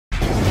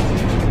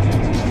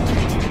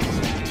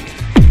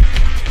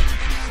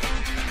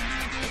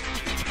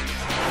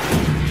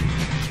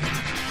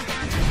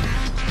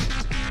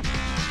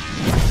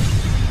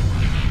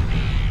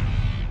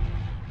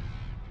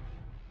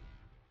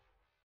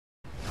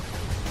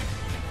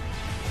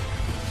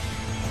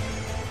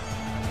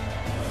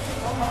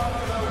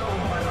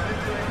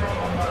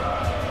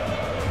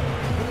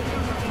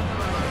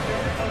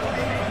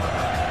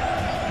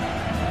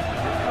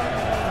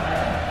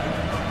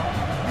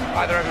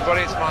Hi there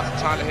everybody, it's Martin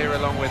Tyler here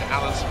along with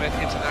Alan Smith,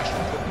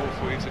 international football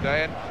for you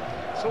today, and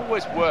it's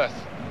always worth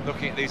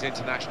looking at these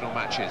international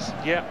matches.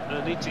 Yeah,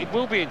 and it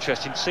will be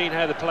interesting seeing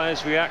how the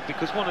players react,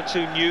 because one or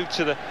two new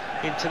to the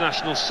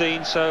international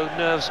scene, so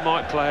nerves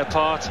might play a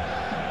part.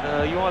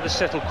 You either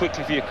settle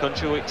quickly for your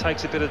country or it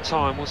takes a bit of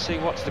time. We'll see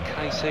what's the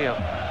case here.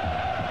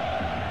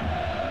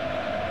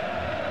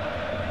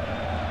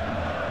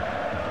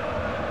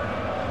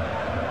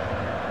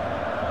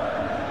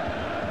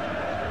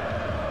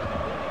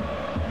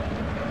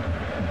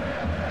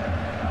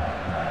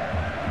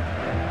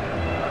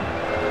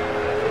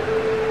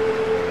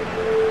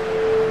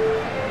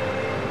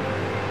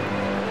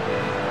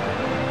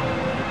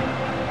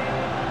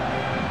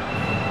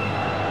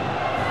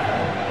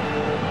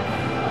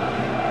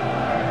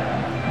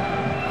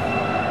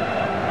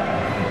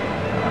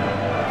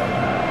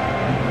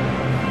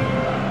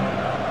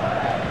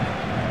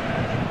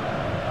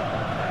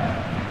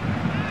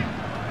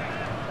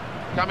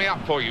 Coming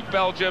up for you,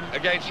 Belgium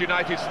against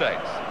United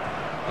States.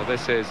 Well,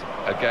 this is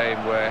a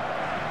game where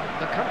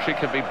the country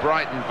can be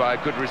brightened by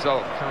a good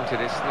result, can't it?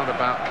 It's not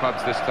about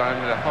clubs this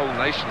time. The whole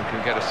nation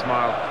can get a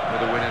smile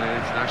with a win in an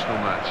international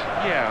match.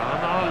 Yeah,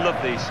 I love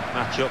these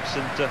matchups,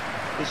 and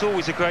there's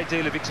always a great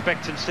deal of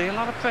expectancy, a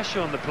lot of pressure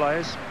on the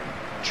players.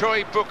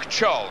 Choi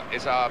Buk-chol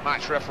is our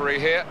match referee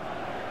here.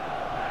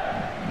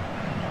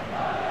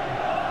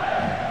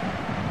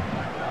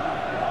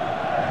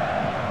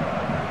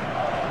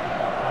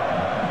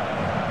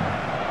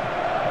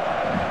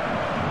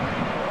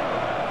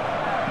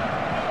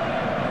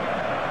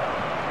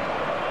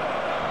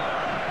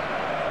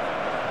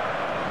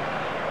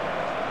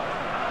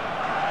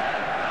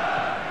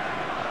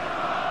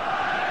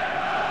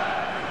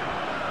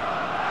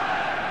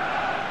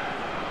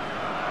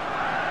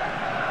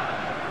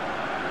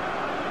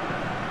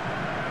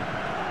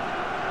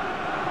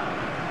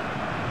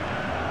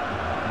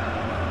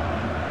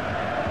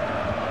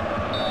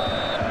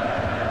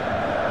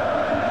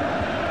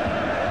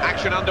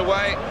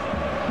 Underway,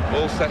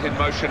 all set in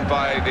motion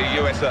by the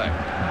USA.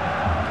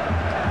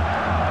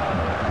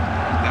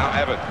 Now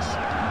Evans.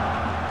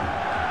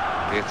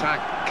 The attack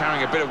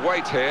carrying a bit of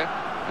weight here,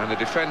 and the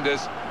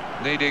defenders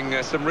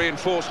needing some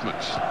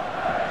reinforcements.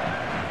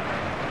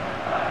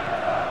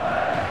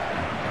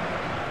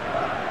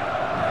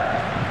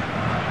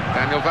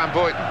 Daniel Van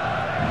Buiten.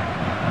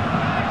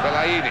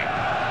 Fellaini.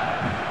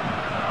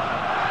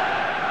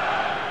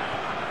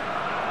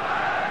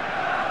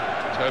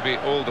 Toby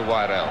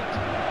Alderweireld.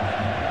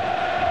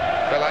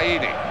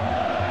 Fellaini,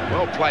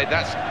 well played,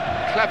 that's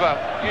clever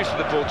use of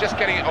the ball, just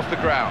getting it off the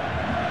ground.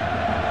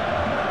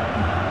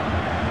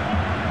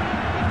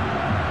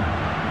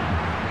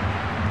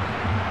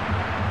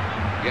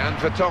 Jan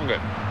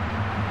Vertonghen.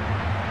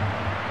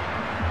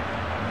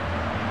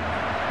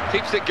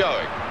 Keeps it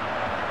going.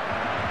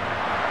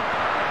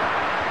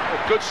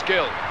 Oh, good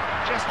skill,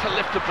 just to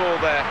lift the ball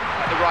there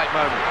at the right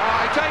moment. Oh,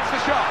 he takes the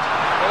shot.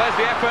 Well, there's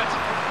the effort,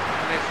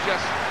 and it's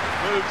just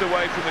moved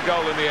away from the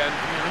goal in the end.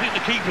 I think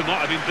the keeper might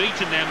have been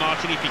beaten there,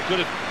 Martin, if he could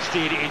have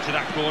steered it into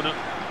that corner.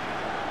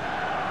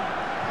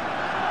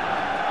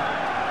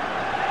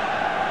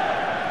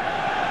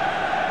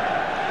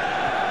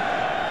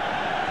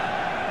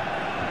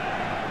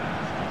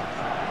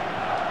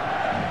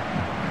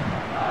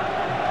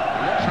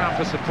 He looks round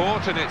for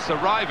support and it's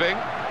arriving.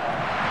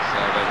 So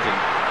they can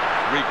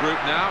regroup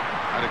now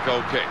and a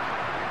goal kick.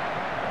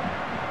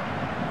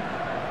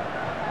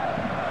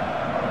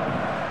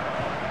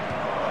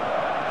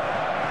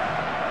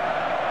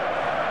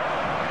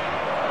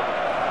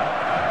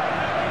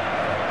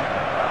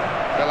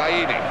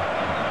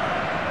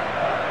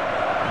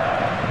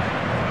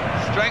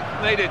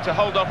 Strength needed to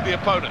hold off the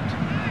opponent.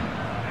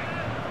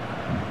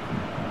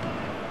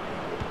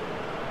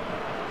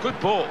 Good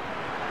ball.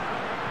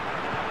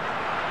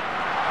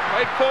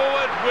 Played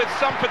forward with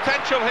some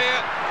potential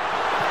here.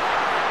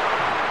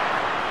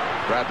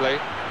 Bradley.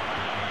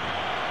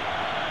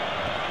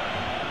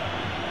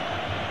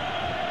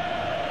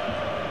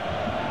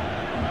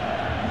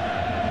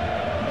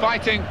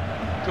 Fighting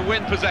to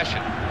win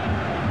possession.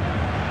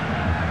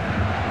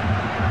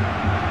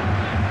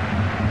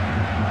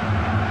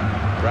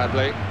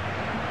 Bradley,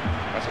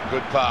 that's a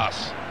good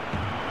pass.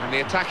 And the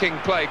attacking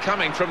play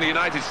coming from the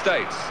United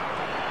States.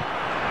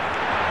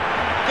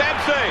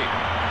 Dempsey!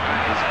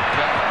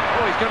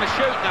 Oh, he's going to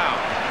shoot now.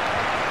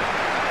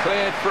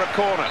 Cleared for a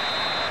corner.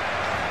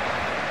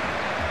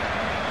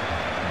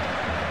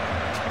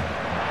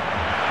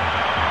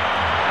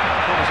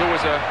 There's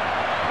always a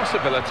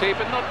possibility,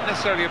 but not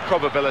necessarily a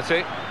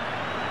probability.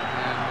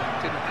 And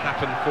it didn't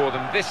happen for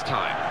them this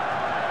time.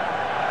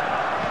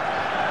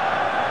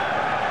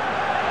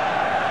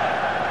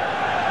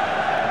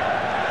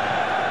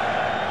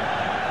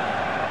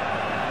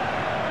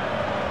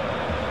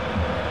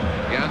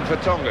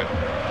 Vertonghen.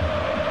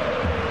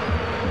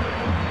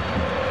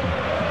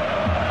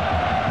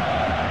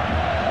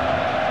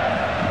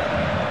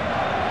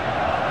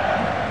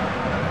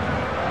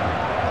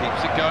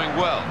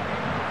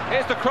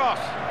 the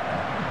cross.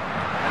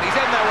 And he's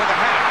in there with a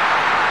header.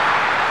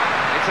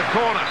 It's a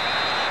corner.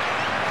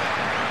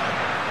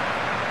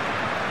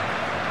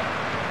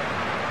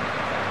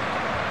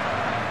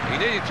 He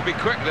needed to be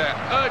quick there.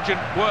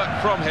 Urgent work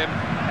from him,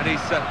 and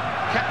he's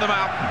kept them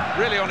out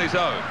really on his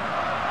own.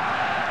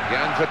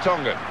 Jan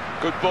Vertonghen,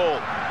 good ball.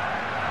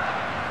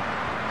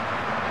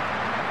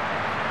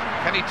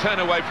 Can he turn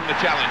away from the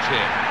challenge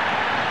here?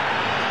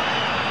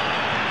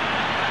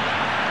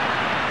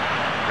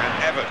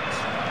 And Evans.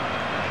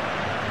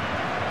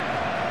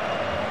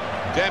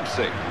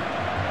 Dempsey.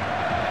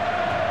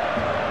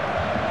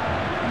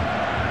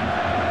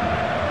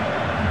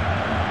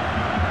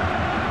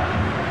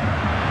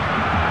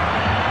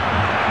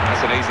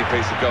 That's an easy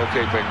piece of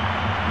goalkeeping.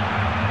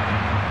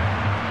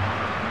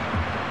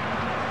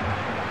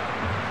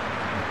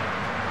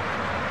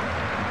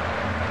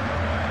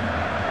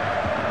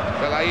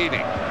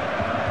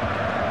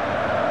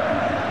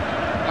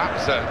 That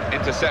was an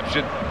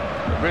interception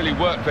that really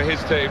worked for his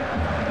team.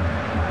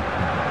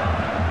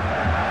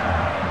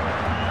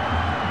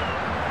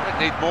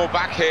 They need more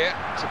back here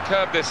to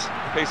curb this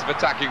piece of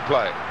attacking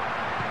play.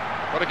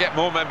 Got to get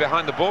more men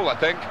behind the ball, I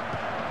think.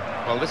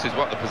 Well, this is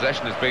what the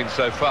possession has been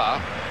so far.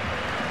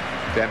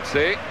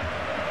 Dempsey.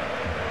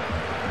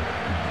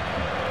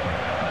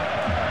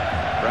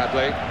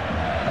 Bradley.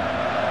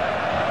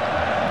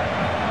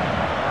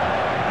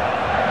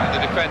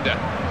 Defender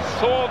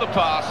saw the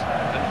pass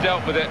and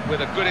dealt with it with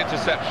a good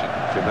interception.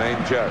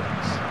 Jermaine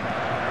Jones.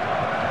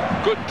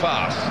 Good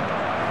pass.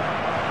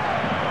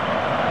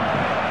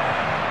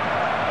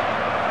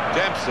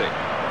 Dempsey.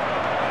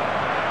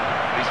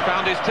 He's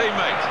found his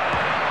teammate.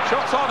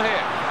 Shots on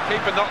here.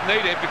 Keeper not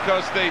needed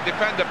because the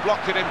defender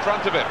blocked it in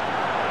front of him.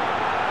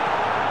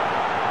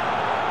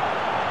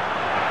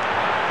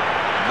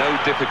 No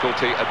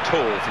difficulty at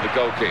all for the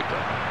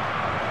goalkeeper.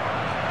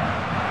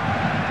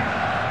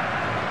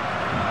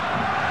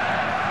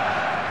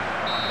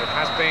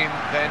 Been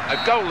then a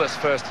goalless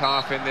first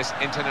half in this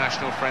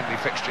international friendly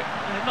fixture.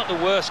 Not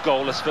the worst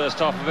goalless first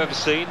half I've ever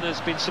seen.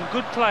 There's been some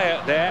good play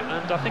out there,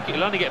 and I think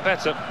it'll only get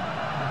better.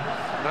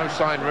 No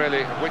sign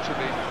really of which of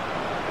these.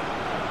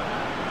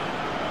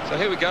 So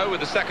here we go with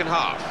the second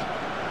half.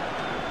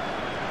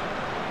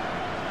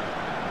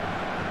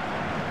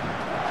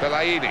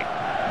 Fellaini.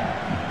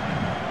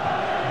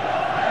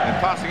 They're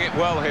passing it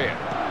well here.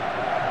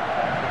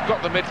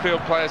 Got the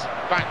midfield players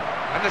back.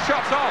 And the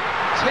shot's on.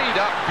 Teed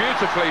up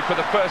beautifully for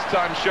the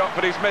first-time shot,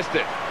 but he's missed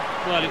it.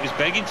 Well, it was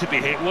begging to be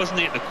hit,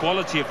 wasn't it? The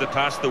quality of the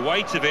pass, the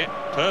weight of it,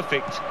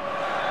 perfect.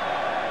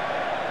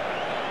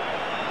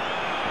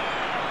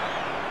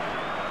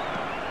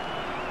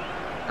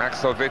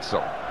 Axel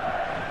Witsel.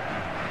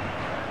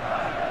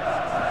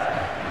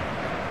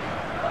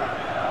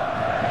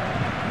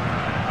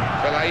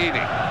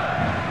 Fellaini.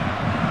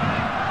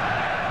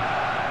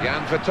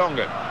 Jan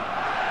Vertonghen.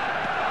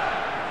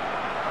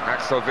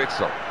 Axel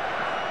Witsel.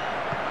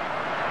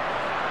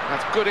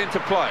 That's good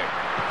interplay.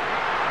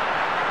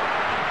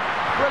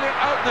 Brilliant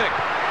opening.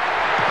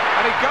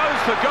 And he goes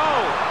for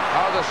goal.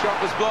 Oh, the shot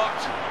was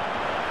blocked.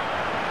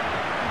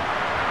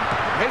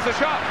 Here's the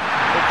shot.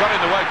 It got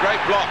in the way, great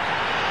block.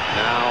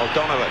 Now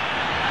Donovan.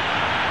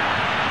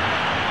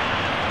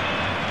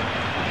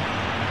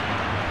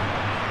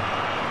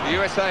 The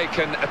USA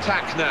can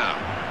attack now.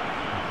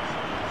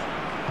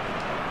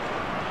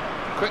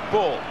 Quick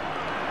ball.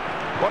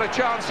 What a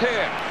chance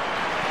here.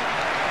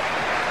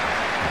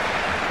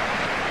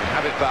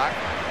 Have it back.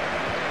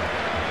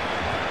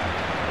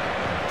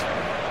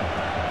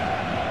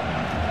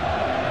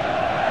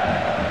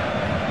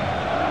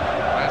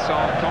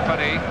 Vincent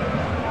Kompany.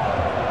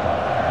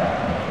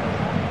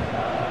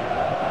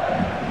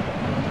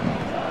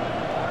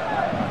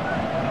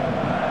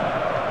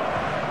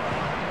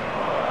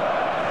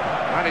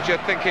 Manager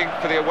thinking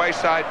for the away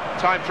side,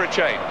 time for a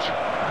change.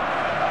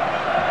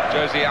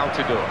 Josie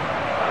Altidore.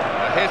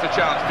 And here's a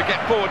chance to get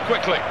forward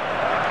quickly.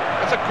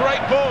 That's a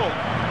great ball.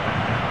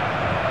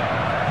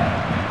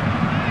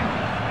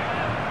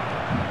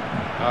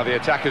 Oh, the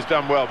attacker's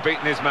done well,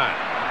 beaten his man.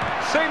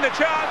 Seen the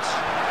chance.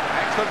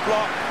 Excellent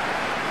block.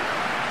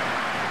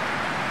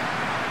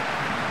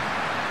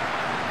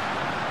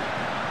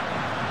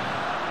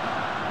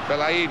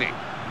 Fellaini.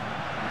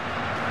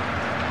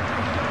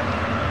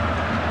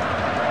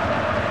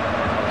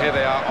 Here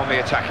they are on the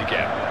attack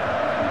again.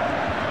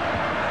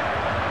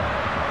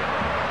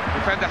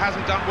 Defender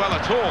hasn't done well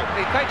at all.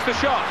 He takes the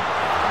shot.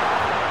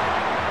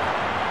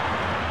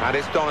 And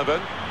it's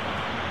Donovan.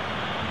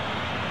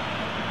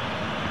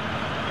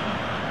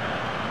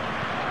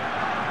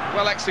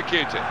 Well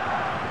executed.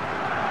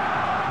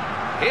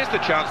 Here's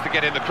the chance to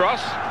get in the cross.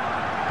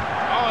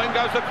 Oh, in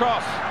goes the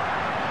cross.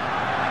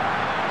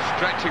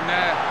 Stretching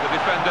there, the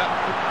defender.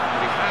 And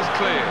he has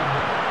cleared.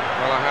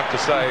 Well, I have to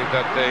say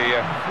that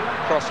the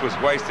cross was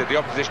wasted. The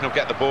opposition will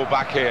get the ball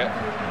back here.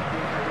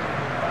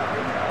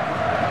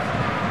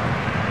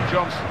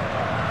 Johnson.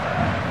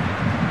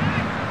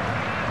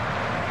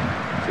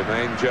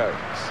 Jermaine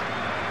Jones.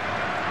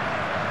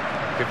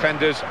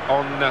 Defenders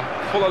on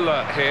full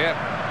alert here.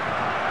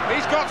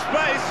 He's got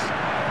space.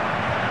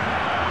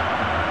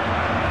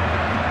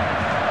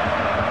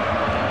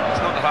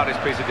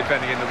 hardest piece of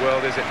defending in the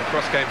world, is it? The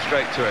cross came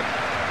straight to him.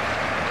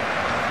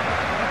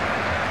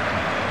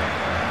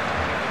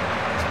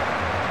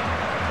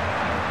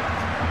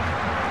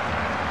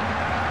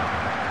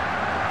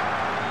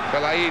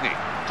 Fellaini,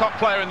 top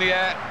player in the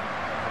air,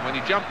 and when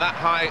you jump that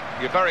high,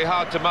 you're very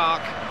hard to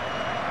mark.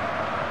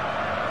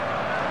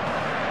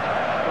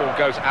 Ball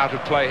goes out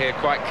of play here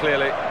quite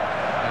clearly.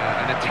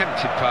 An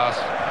attempted pass,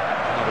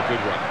 not a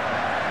good one.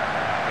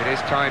 It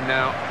is time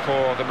now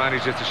for the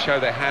managers to show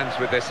their hands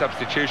with their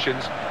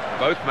substitutions.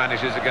 Both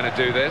managers are going to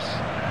do this.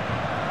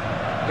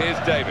 Here's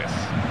Davis.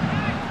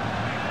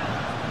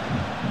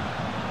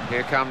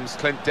 Here comes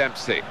Clint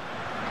Dempsey.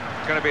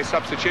 It's going to be a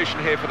substitution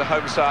here for the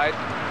home side.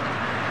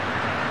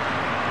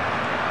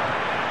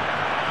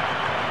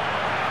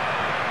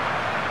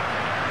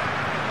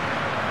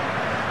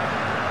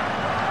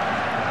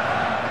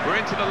 We're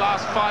into the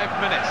last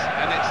 5 minutes,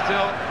 and it's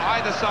still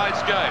either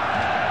side's game.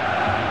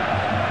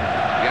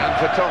 Jan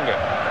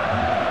Vertonghen.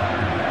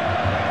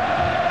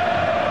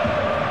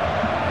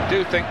 I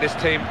do think this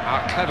team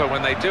are clever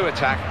when they do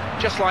attack,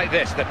 just like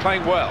this. They're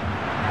playing well.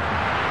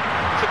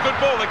 It's a good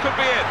ball, they could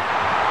be in.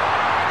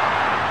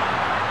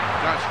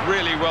 That's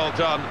really well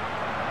done.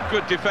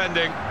 Good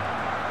defending.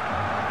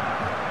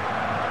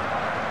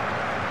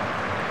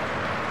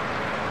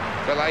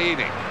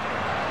 Fellaini.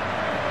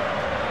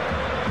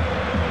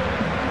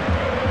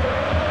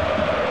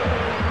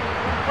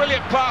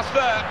 Brilliant pass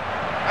there,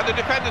 and the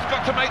defender's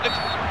got to make the...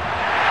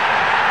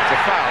 It's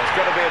a foul, it's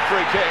got to be a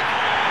free kick.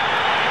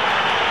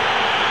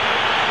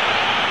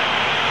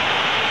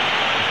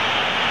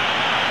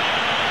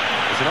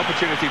 It's an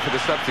opportunity for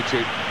the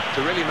substitute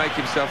to really make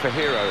himself a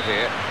hero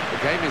here.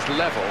 The game is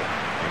level,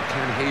 and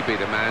can he be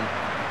the man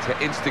to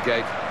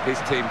instigate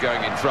his team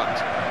going in front?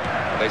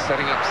 Are they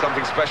setting up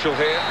something special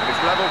here? And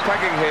it's level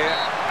pegging here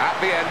at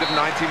the end of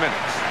 90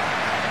 minutes.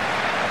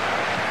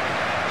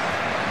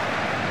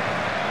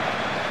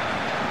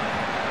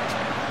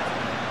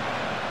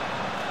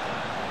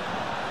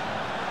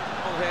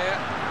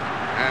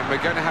 And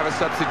we're going to have a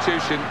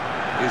substitution.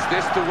 Is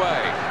this the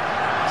way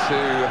to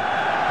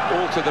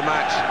alter the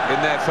match in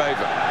their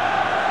favour?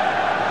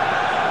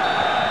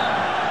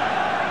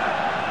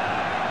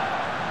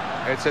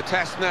 It's a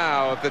test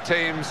now of the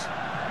team's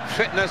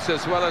fitness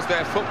as well as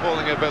their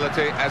footballing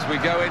ability as we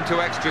go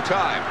into extra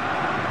time.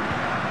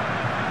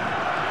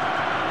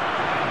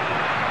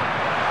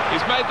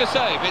 He's made the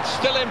save. It's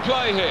still in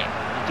play here.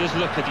 He does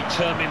look a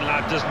determined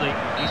lad, doesn't he?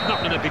 He's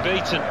not going to be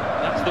beaten.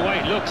 That's the way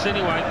it looks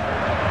anyway.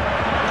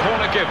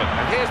 Corner given,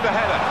 and here's the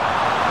header.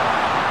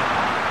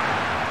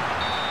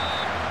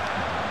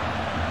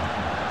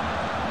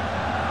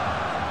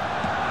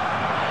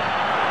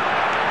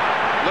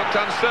 Looked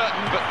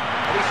uncertain, but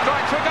he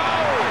strikes a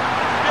goal!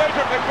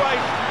 Beautifully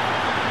placed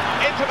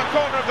into the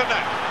corner of the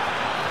net.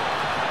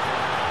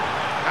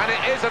 And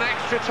it is an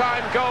extra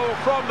time goal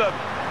from them.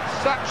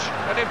 Such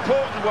an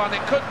important one.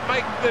 It could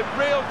make the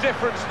real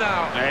difference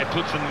now. It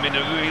puts them in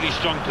a really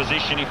strong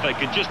position. If they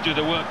could just do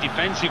the work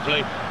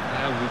defensively,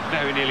 we're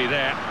very nearly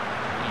there.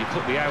 You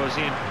put the hours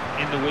in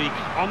the week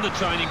on the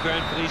training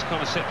ground for these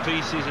kind of set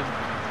pieces, and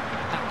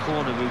that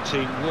corner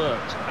routine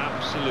worked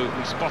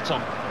absolutely spot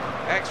on.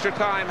 Extra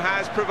time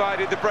has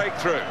provided the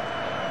breakthrough.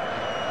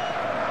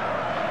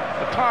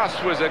 The pass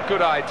was a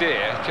good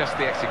idea, just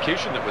the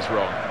execution that was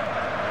wrong.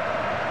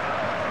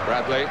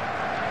 Bradley.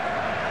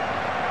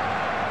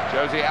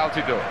 Josie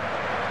Altidore.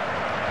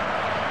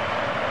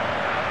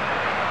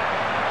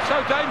 So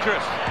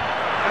dangerous,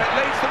 and it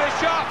leads to this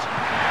shot.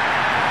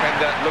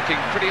 Defender looking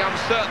pretty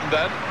uncertain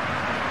then.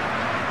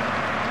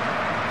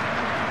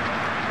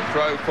 The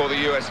throw for the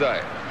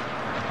USA.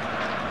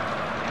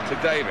 To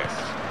Davis.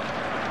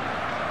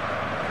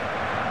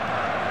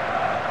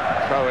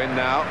 Throw in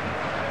now.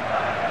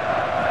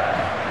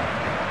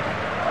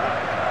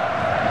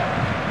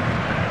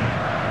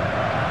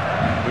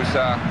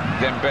 Moussa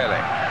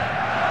Dembele.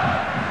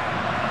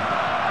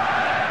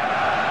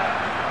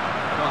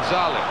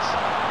 Gonzalez.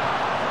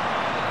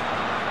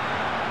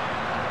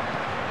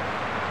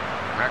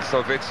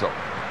 Axel.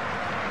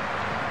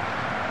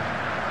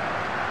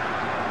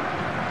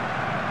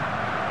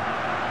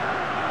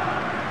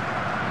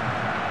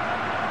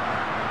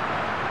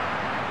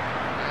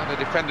 Now the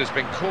defender's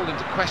been called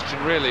into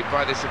question really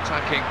by this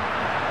attacking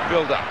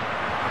build-up.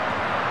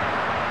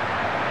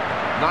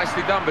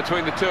 Nicely done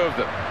between the two of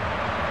them.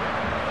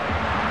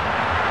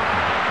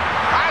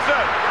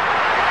 Hazard!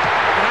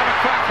 We can have a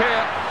crack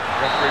here.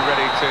 Referee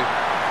ready to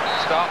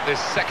start this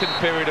second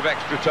period of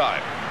extra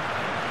time.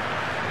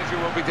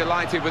 Will be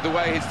delighted with the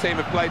way his team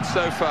have played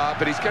so far,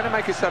 but he's going to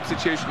make a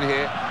substitution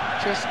here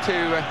just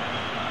to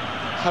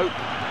hope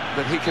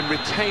that he can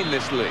retain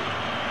this lead.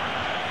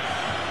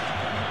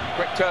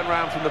 Quick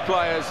turnaround from the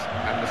players,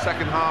 and the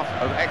second half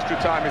of extra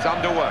time is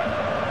underway.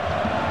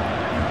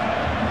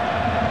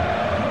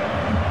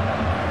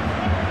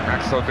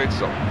 Axel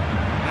Witsel.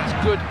 That's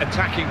good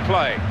attacking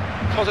play,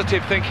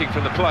 positive thinking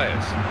from the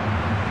players.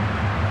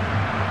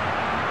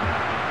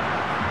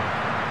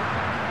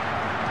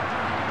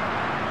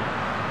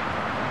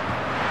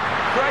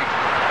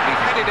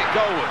 It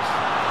goalwards.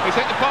 He's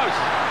hit the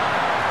post.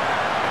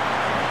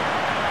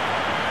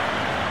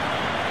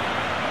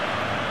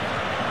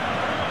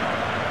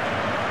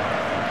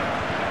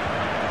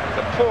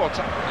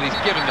 And he's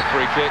given the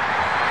free kick,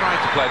 trying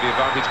to play the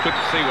advantage,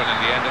 couldn't see one in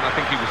the end, and I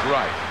think he was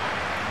right.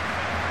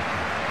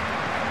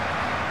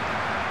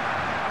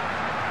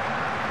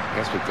 I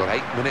guess we've got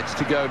 8 minutes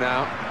to go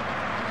now.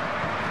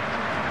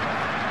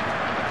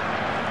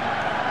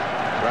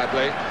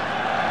 Bradley.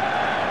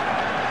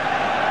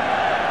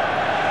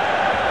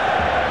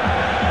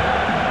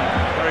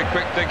 Very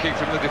quick thinking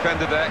from the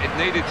defender there, it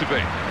needed to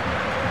be.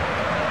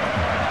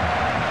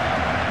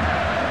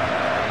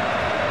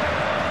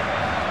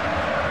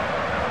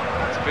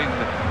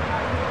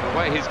 The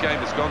way his game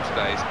has gone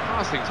today, his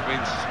passing's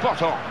been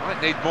spot on.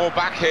 Might need more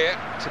back here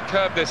to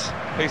curb this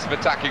piece of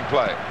attacking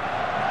play.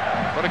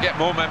 Got to get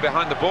more men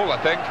behind the ball, I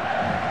think.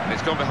 And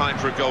it's gone behind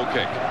for a goal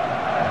kick.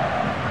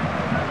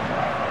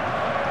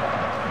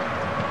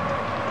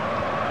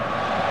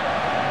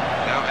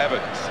 Now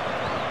Evans.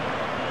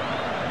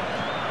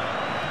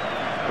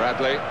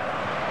 Bradley.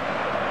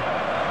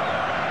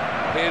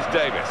 Here's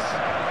Davis.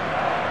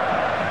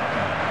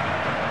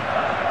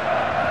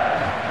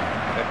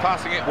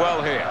 Passing it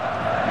well here.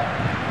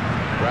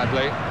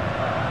 Bradley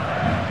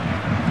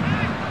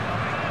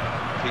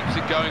keeps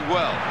it going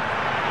well.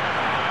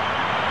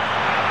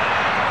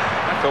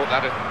 I thought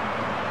that.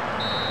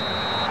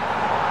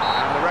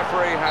 And the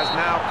referee has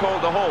now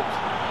called a halt.